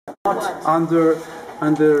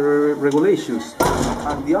under regulations,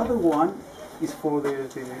 and the other one is for the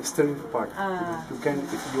steering part. You can,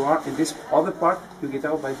 if you are in this other part, you get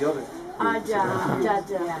out by the other.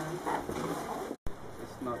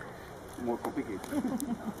 It's not more complicated.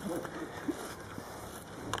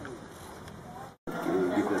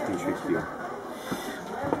 Give the attention here.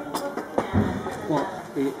 Well,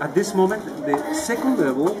 at this moment, the second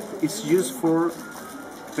level is used for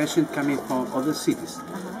patients coming from other cities,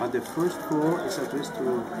 and the first floor is addressed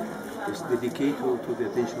to, is dedicated to the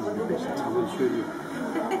attention of the patients. I will show you.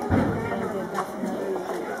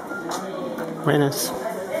 Buenas.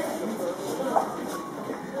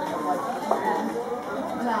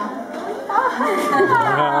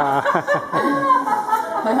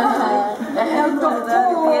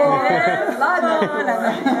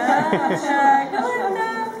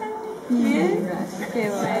 Qué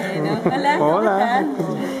bueno. Hola.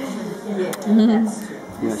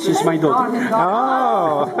 Yeah, she's my daughter.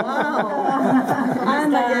 Oh.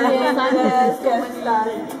 Anda, ¿cómo estás?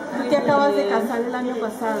 Te acabas de casar el año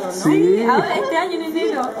pasado, ¿no? Sí. Ahora, este año en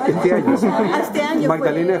enero. Este año. Este año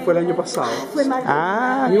Magdalena fue el año pasado. Fue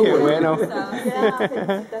Ah, qué bueno.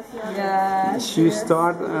 She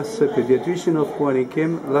started as a pediatrician of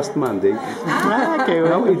Cuantiquem last Monday. Ah, qué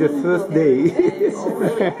Now bueno. is the third day.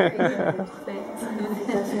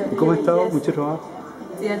 ¿Cómo ha estado? ¿Mucho trabajo?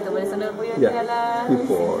 Cierto, por eso no voy a ir a la...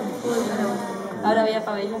 Ahora voy a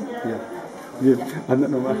pabellón. Bien, anda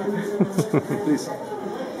nomás. Please.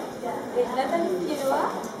 Natalie, ¿quiero va?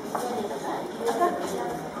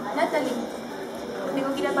 Natalie, ¿tengo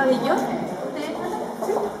que ir a pabellón? ¿Ustedes?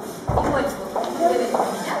 Sí. Y vuelvo.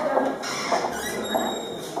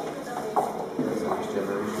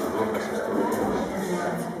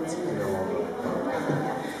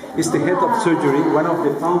 Is the head of surgery, one of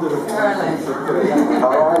the founders of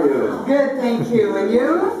How are you? Good, thank you. And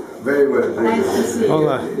you? Very well. Nice to see you.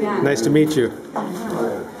 Hola. Nice to meet you.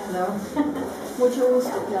 Hello. Mucho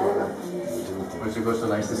gusto. Mucho gusto,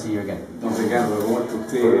 nice to see you again.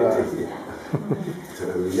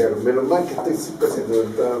 Menos mal que estoy siempre haciendo,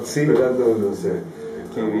 estaba esperando, no sé.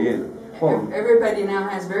 Qué bien. Everybody now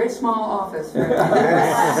has very small office. Right?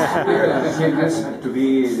 Yes, to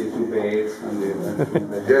be the two beds and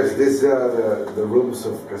the Yes, these are the rooms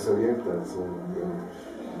of Casa Abierta. So,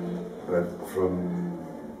 but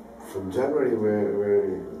from January,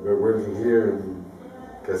 we're working here in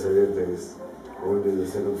Casa Abierta is only the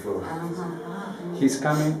second floor. He's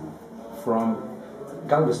coming from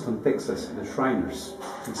Galveston, Texas, the Shriners.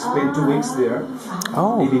 He spent 2 weeks there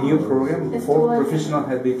in the new program. 4 professionals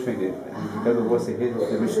had been trained, and Ricardo was the head of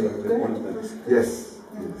the mission of the appointment. Yes,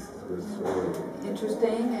 it was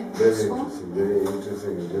Interesting and very useful. interesting, very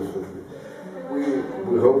interesting and definitely.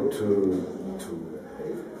 We hope to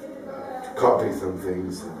copy some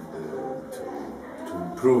things and to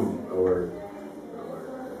improve our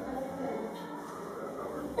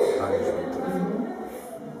management of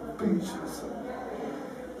patients.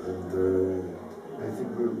 And I think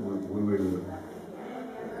we'll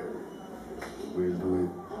do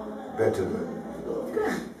it better than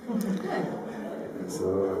so.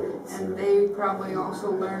 And they probably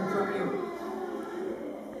also learn from you.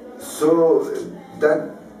 So that's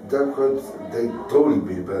what they told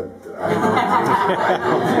me, but I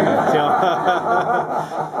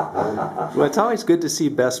don't. Well, it's always good to see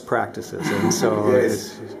best practices, and so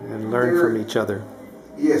Yes. and learn from each other.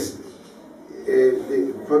 Yes,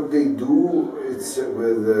 what they do is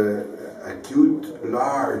with acute,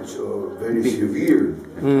 large, or very severe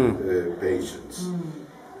patients.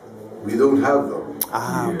 We don't have them.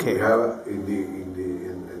 Ah, here. okay. We have in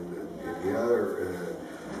the other,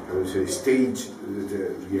 I would say, stage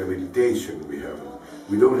the rehabilitation.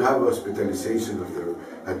 We don't have hospitalization of the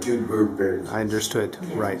acute birth pains. I understood.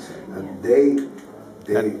 Right. And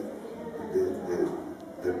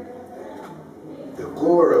the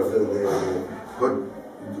core of what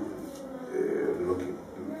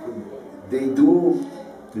they do.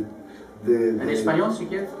 En español, si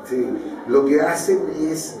quieres. Sí, lo que hacen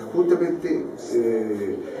es justamente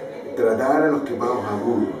tratar a los quemados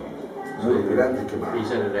agudos, a los grandes quemados.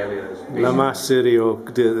 La más serio,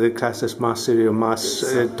 de clases más serio, más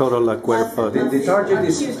todo el cuerpo. The target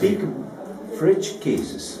is big fridge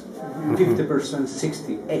cases, 50%,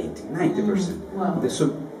 68,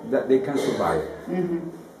 90%. That they can survive.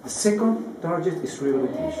 The second target is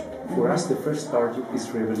rehabilitation. For us, the first target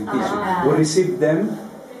is rehabilitation. We receive them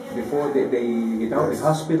before they get out of the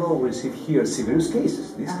hospital. We receive here severe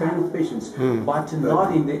cases, these kind of patients, but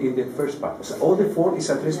not in the first part. So all the 4 is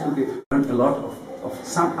addressed to learn a lot of of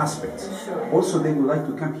some aspects. Also, they would like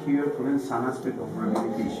to come here to learn some aspect of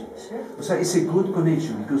rehabilitation. So it's a good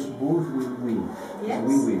connection because both will win. Yes.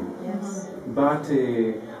 Win-win. Yes. But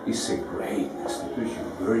it's a great institution,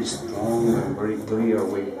 very strong and very clear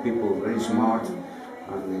way. People very smart,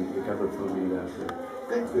 and Ricardo told me that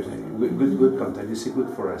good content. It's good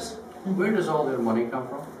for us. Where does all their money come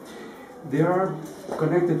from? They are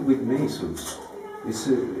connected with Masons.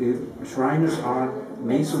 Shriners are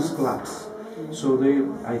Masons clubs, so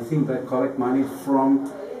I think they collect money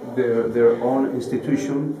from their own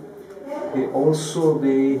institution.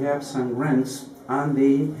 They have some grants, and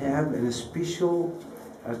they have a special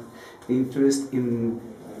interest in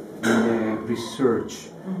research.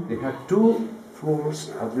 They have 2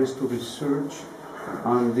 floors addressed to research,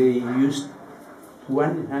 and they used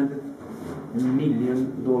 $100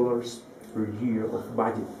 million per year of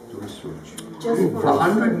budget to research. Just for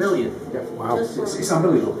 100 million. Yeah, wow, it's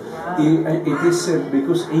unbelievable. It is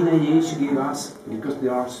because NIH gave us, because they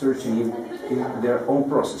are searching in their own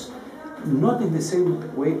process. Not in the same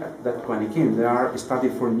way that Cuantiquem. They are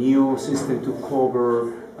studying for new system to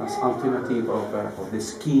cover as alternative of the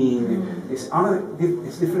skin. It's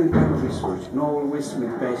different kind of research. Not always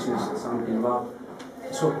with patients, some involved.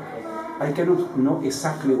 So I cannot know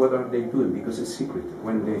exactly what are they doing because it's secret.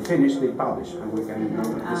 When they finish, they publish, and we can know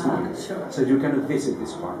this moment. Sure. So you cannot visit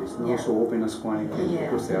this part. It's not so open as Cuantiquem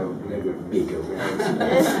because they are bigger.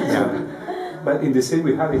 But in the same,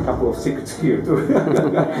 we have a couple of secrets here too.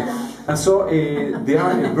 And so they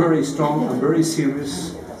are very strong and very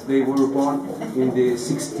serious. They were born in the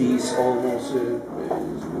 60s, almost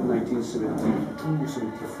 1972,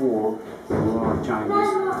 74. They were younger.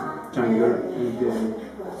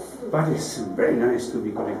 But it's very nice to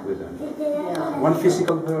be connected with them. Yeah. One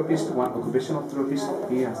physical therapist, one occupational therapist,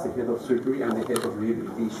 he has the head of surgery and the head of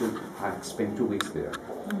rehabilitation. I spent 2 weeks there.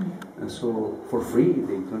 And so for free,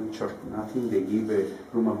 they don't charge nothing. They give a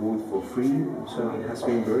room and board for free. So it has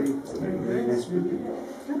been very, very nice.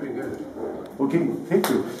 Very good. Okay, thank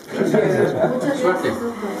you. Suerte.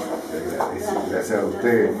 Gracias a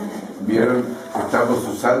usted. Vieron, estamos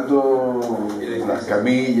usando las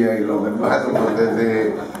camillas y los demás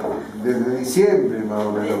desde diciembre más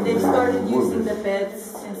o menos. They started using the beds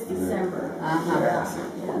since December.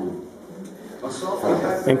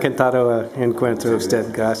 Encantado encuentro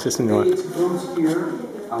usted. Gracias, señor. It comes here,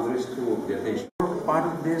 addressed to the patient. Part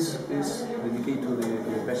of this is dedicated to the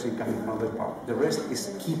patient coming from the park. The rest is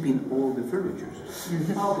keeping all the furniture.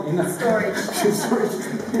 Storage.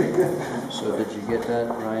 So did you get that,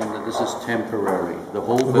 Ryan, that this is temporary? The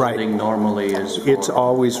whole Right. building normally is for... It's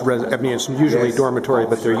always, it's usually dormitory,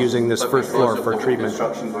 but they're using this first floor for treatment.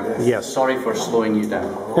 Yes. Sorry for slowing you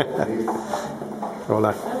down.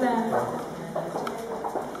 Hola.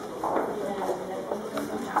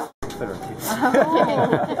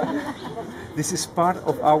 This is part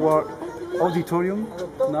of our auditorium.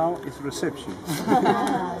 Now it's reception.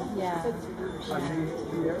 Yeah.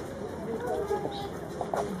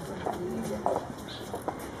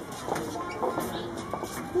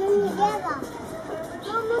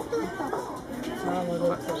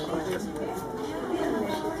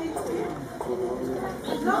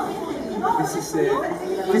 This is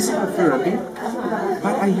physical therapy,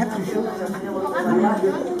 but I have to show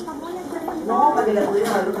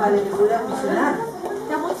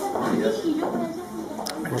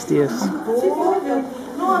Buenos días.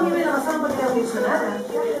 No, a mí me la pasaron porque funcionara.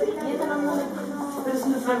 Pero si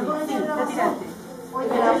nos sacó de la tirante. Oye,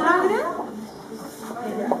 la sangre.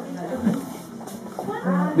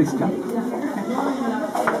 Please come.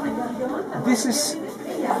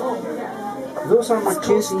 Those are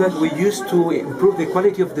machines that we use to improve the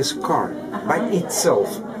quality of the scar by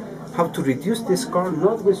itself. How to reduce the scar,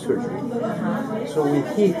 not with surgery. So we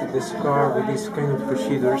heat the scar with these kind of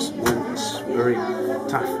procedures when it's very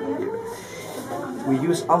tough. We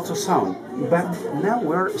use ultrasound, but now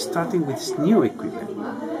we're starting with new equipment.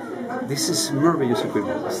 This is marvelous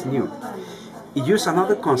equipment, it's new. It uses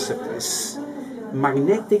another concept, it's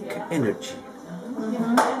magnetic energy.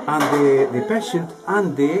 And the patient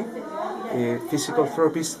and the physical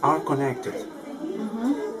therapist are connected.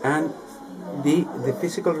 And the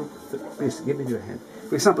physical, please give me your hand.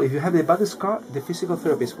 For example, if you have a bad scar, the physical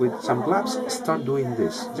therapist with some gloves start doing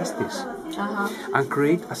this, just this, and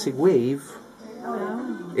create as a wave,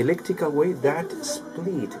 electrical wave that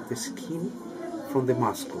split the skin from the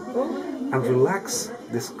muscle and relax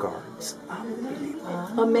the scar. It's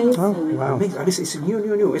unbelievable. Amazing. Oh, wow. Amazing. It's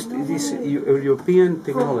new. It's European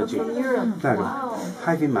technology. From Europe. Claro. Wow.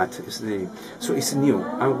 Heavy mat is the name. So it's new,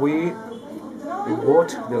 and we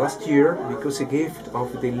bought the last year because a gift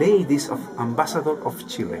of the ladies of Ambassador of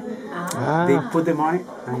Chile. They put the money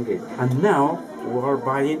and gave. And now we are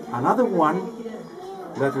buying another one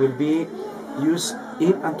that will be used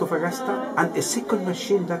in Antofagasta, and a second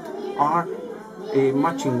machine that are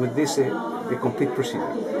matching with this the complete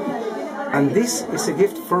procedure. And this is a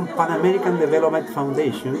gift from Pan American Development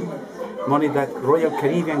Foundation, money that Royal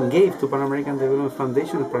Caribbean gave to Pan American Development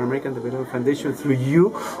Foundation, and Pan American Development Foundation through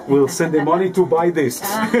you will send the money to buy this.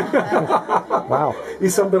 Wow.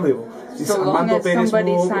 It's unbelievable. So long as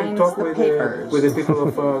somebody signs the papers. With the people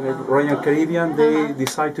of Royal Caribbean, they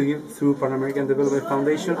decide to give through Pan American Development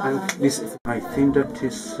Foundation, and this, I think that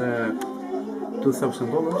is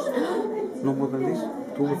 $2,000, no more than this.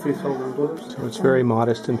 $2,000 or $3,000. So it's very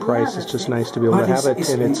modest in price. It's just nice to be able to have it,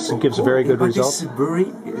 and it gives a very good result. It's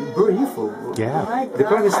very, very useful. Yeah. The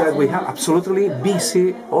problem is that we have absolutely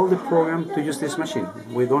busy all the program to use this machine.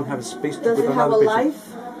 We don't have space to put another patient.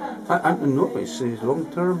 No, it's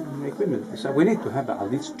long-term equipment. We need to have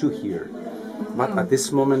at least 2 here. But at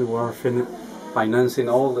this moment we are financing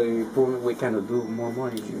all the program. We cannot do more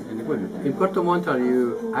money in equipment. In Puerto Montt, are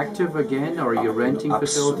you active again, or are you renting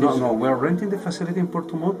facilities? No, we are renting the facility in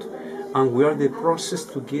Puerto Montt, and we are in the process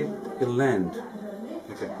to get the land.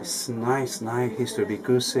 It's nice history,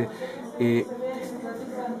 because at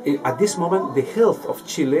this moment the health of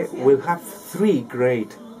Chile will have 3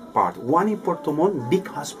 great parts. One in Puerto Montt, big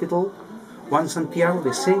hospital, one in Santiago,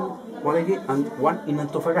 the same quality, and one in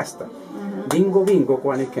Antofagasta. Bingo,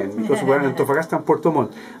 Cuantiquem, because we're in Antofagasta and Puerto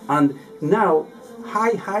Montt. And now,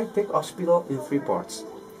 high-tech hospital in 3 parts.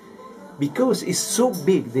 Because it's so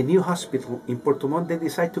big, the new hospital in Puerto Montt, they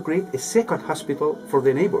decide to create a second hospital for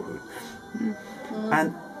the neighborhood.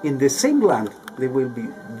 And in the same land, there will be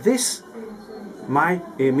this,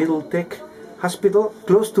 middle-tech hospital,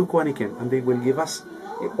 close to Cuantiquem, and they will give us,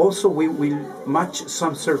 also we will match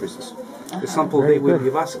some services. For example, they will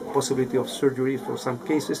give us possibility of surgery for some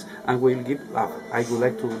cases, and we'll give lab. I would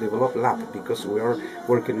like to develop lab, because we are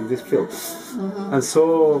working in this field. And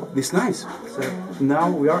so it's nice. So now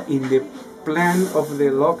we are in the plan of the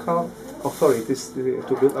local authorities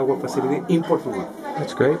to build our facility in Puerto Montt.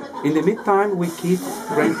 That's great. In the meantime, we keep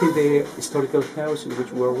renting the historical house in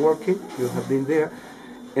which we are working. You have been there,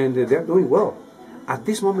 and they're doing well. At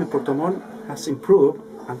this moment, Puerto Montt has improved,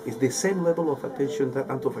 and it's the same level of attention that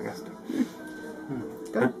Antofagasta.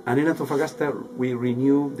 And in Antofagasta, we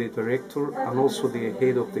renew the director and also the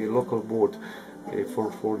head of the local board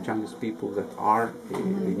for youngest people that are the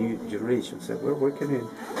new generation. So we're working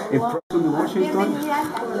in Washington.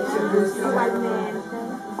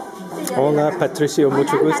 Hola, Patricio,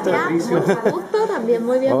 mucho gusto. Mucho gusto, también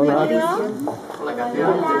muy bienvenido.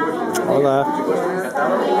 Hola.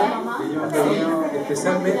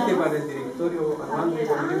 Especialmente para el directorio Armando y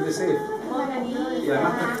Comité de CEF. Y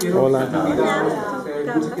además quiero Hola.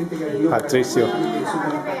 Patricio.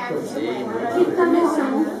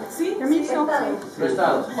 Sí, permiso.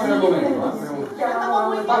 Prestados. Por el momento.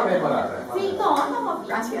 Sí, no,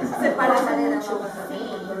 gracias. Se parece mucho.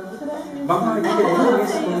 Vamos a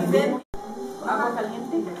ver Agua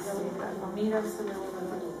caliente. Mira,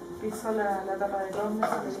 hizo la tapa de horno.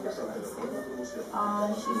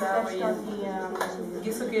 Y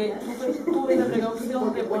eso que tuve la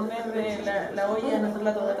precaución de poner la olla en el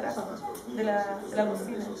plato de atrás de la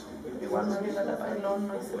cocina. Igual no abrí la tapa del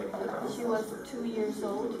horno y se ve. She was 2 years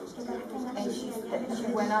old, and she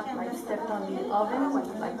went up, like stepped on the oven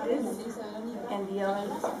like this, and the oven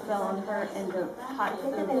fell on her, and the hot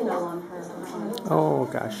food fell on her. Oh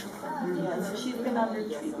gosh. Yeah, so she's been under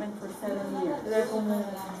treatment for 7 years. Era como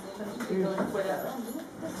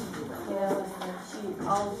Yeah, she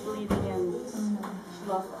all bleeding and she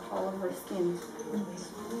lost all of her skin.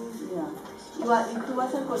 Yeah. ¿Y tú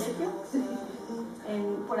vas al colegio?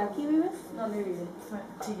 ¿Por aquí vives? ¿Dónde vives?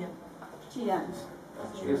 Chillán. Chillán.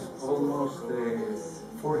 It's almost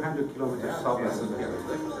 400 kilometers south of Santiago.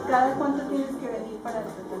 ¿Cada cuánto tienes que venir para el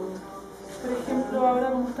tratamiento? Por ejemplo,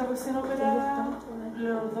 ahora como está recién operada,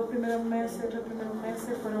 los 3 primeros meses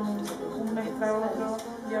fueron un mes tras otro,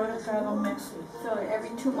 y ahora es cada 2 meses. So every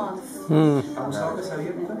 2 months. ¿Vamos a Casa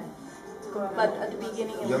Abierta? But at the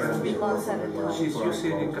beginning it was 3 months at a time. She's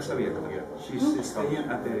using in Casa Abierta. She's staying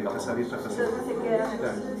at the Casa Abierta facility. Entonces se queda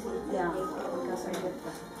ya, en Casa Abierta.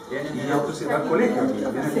 Y entonces va al colegio, viene al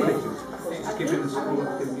colegio. Aquí viene su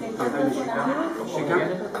chica,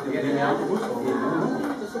 viene autobús.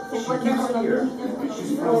 She's here.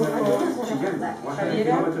 She's from Chillán.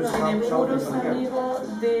 Javiera tiene puros amigos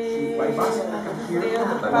de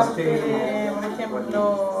otras partes, por ejemplo,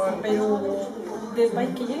 Perú, del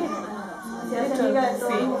país que llegue. Se hace amiga de todo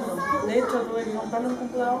el mundo. De hecho, tuve que comprarle un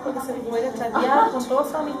computador para que se pudiera chatear con todas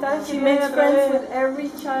sus amistades que She viven makes a friends través with every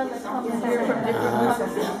child that comes here from different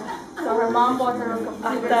countries. So her mom bought her a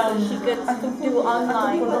computer so she could do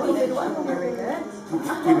online.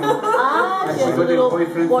 Ah, she has a little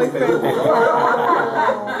boyfriend.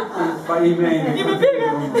 By email. ¡Y me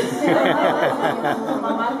pega!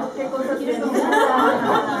 Mamá, ¿qué cosas tienes?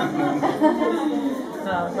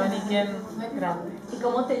 No, Cuantiquem grande. ¿Y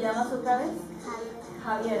cómo te llamas otra vez?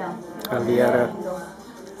 Javiera. Javiera.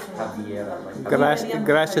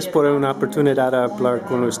 Gracias por una oportunidad de hablar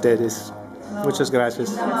con ustedes. Muchas gracias.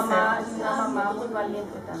 Una mamá muy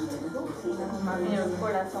valiente también. Una mamá con un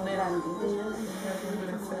corazón grande.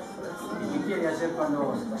 ¿Y qué quiere hacer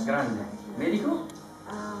cuando es grande? ¿Médico?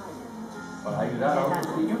 ¿Para ayudar a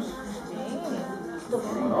otros niños?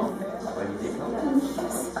 ¿No?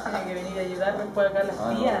 Tiene que venir a ayudar después acá a las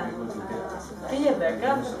tías. Ella es de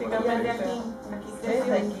acá prácticamente.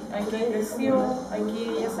 Aquí creció,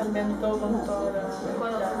 aquí ella se ambientó con toda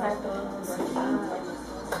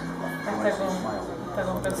hasta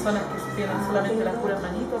con personas que tienen solamente las puras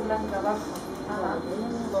manitos blancas abajo.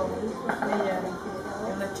 Ella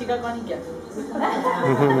es una chica Cuantiquem.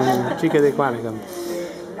 Chica de Cuantiquem.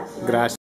 Gracias.